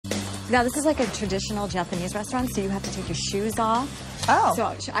Now, this is like a traditional Japanese restaurant, so you have to take your shoes off. Oh.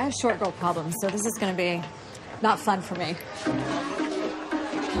 So I have short girl problems, so this is going to be not fun for me.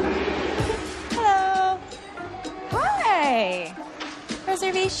 Hello. Hi.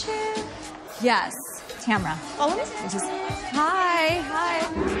 Reservation? Yes. Tamra. Oh, let me see. Hi. Hi.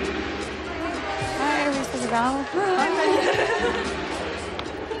 Hi. Are we supposed to go?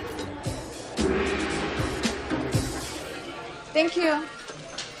 Thank you.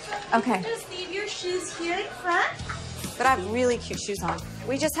 Okay. Just leave your shoes here in front. But I have really cute shoes on.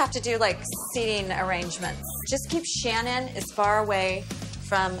 We just have to do like seating arrangements. Just keep Shannon as far away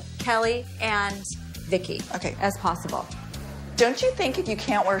from Kelly and Vicky as possible. Don't you think if you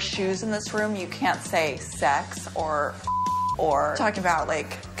can't wear shoes in this room, you can't say sex or talking about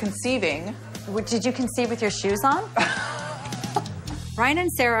like conceiving? Did you conceive with your shoes on? Ryan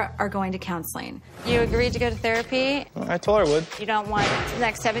and Sarah are going to counseling. You agreed to go to therapy? I told her I would. You don't want the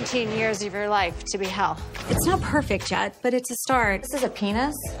next 17 years of your life to be hell. It's not perfect yet, but it's a start. This is a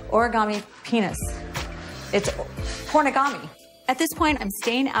penis, origami penis. It's pornogamy. At this point, I'm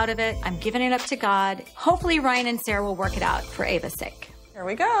staying out of it. I'm giving it up to God. Hopefully, Ryan and Sarah will work it out for Ava's sake. Here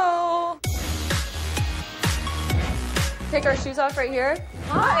we go. Take our shoes off right here.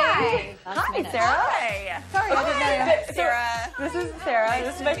 Hi. Hi, Sarah. Hi. Sorry, I didn't know you. Sarah. This is Sarah.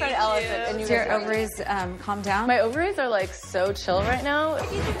 This is my friend Ellison. And you Do your guys are- ovaries calm down? My ovaries are like so chill right now.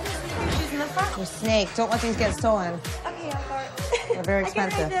 You're snake. Don't let these get stolen. Okay, I'll guard. They're very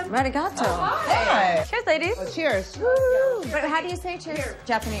expensive. Arigato. Hi. Cheers, ladies. Oh, cheers. But how do you say cheers?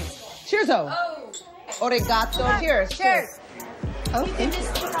 Japanese. Cheers-o. Arigato. Cheers. Cheers. Oh, You can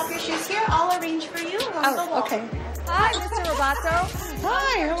just take off your shoes here. I'll arrange for you along the wall. okay. Hi, Mr. Roboto.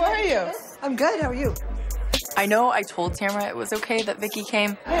 Hi, how are you? I'm good. How are you? I know I told Tamara it was okay that Vicky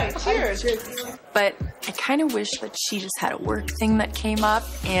came, Hey, cheers. but I kind of wish that she just had a work thing that came up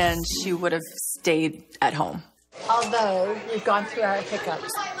and she would have stayed at home. Although we've gone through our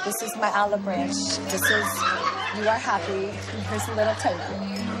hiccups, this is my olive branch. This is, you are happy, and here's a little token.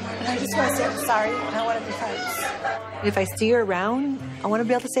 And I just want to say I'm sorry, and I want to be friends. If I see you around, I want to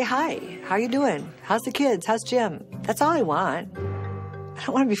be able to say hi. How you doing? How's the kids? How's Jim? That's all I want. I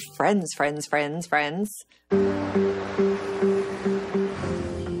don't want to be friends. Is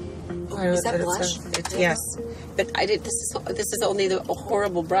that blush? Yes. But I did. This is only the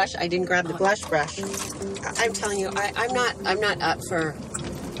horrible brush. I didn't grab the blush brush. I'm telling you, I'm not up for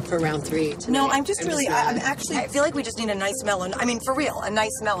round 3 tonight. No, I'm just really, not. I'm actually, I feel like we just need a nice mellow, I mean, for real, a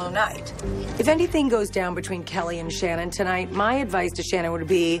nice mellow night. If anything goes down between Kelly and Shannon tonight, my advice to Shannon would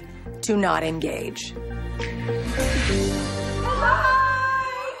be to not engage.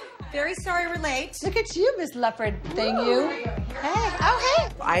 Very sorry we're late. Look at you, Miss Leopard thing, you. Hey. Oh, hey.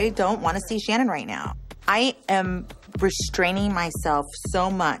 I don't want to see Shannon right now. I am restraining myself so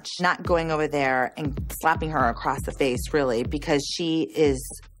much, not going over there and slapping her across the face, really, because she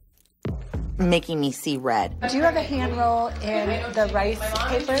is making me see red. Do you have a hand roll in the rice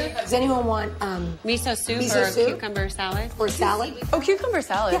paper? Does anyone want Miso soup miso or soup? Cucumber salad? Or salad? Oh, cucumber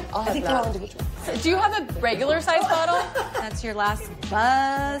salad. Yeah, I'll I have think they're all that. individual. Do you have a regular size bottle? That's your last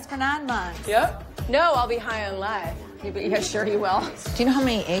buzz for 9 months. Yep. No, I'll be high on life. Yeah, sure you will. Do you know how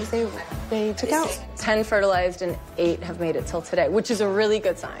many eggs they took out? 10 fertilized and 8 have made it till today, which is a really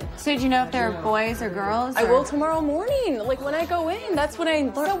good sign. So do you know if they're boys or girls? I will tomorrow morning. Like when I go in, that's when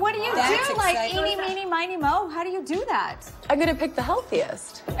I. So what do you That's do? Like exciting. eeny, meeny, miny, mo? How do you do that? I'm gonna pick the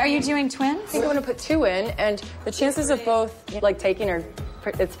healthiest. Are you doing twins? I think I'm gonna put 2 in, and the chances of both like taking are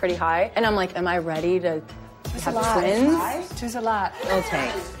it's pretty high. And I'm like, am I ready to have twins? Two's a lot.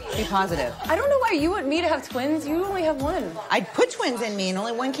 Okay. Be positive. I don't know why you want me to have twins. You only have 1. I put twins in me and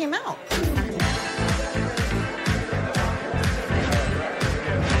only one came out.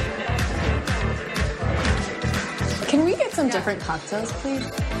 Can we get some different cocktails, please?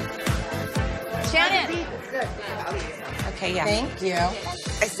 Shannon. Okay, yeah. Thank you.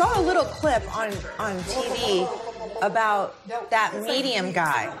 I saw a little clip on TV about that medium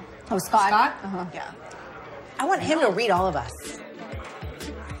guy. Oh, Scott? Uh-huh. Yeah. I want him to read all of us.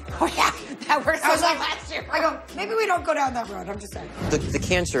 Oh, yeah. That worked so well last year. I go, maybe we don't go down that road. I'm just saying. The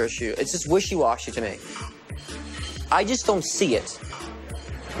cancer issue, it's just wishy-washy to me. I just don't see it.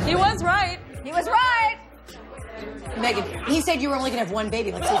 He was right. He was right. Megan, he said you were only gonna have 1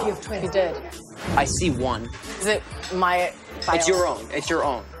 baby. Let's see if you have twins. He did. I see one. Is it my? It's your own. It's your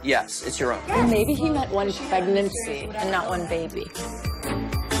own. Yes, it's your own. Or maybe he meant 1 pregnancy and not 1 baby.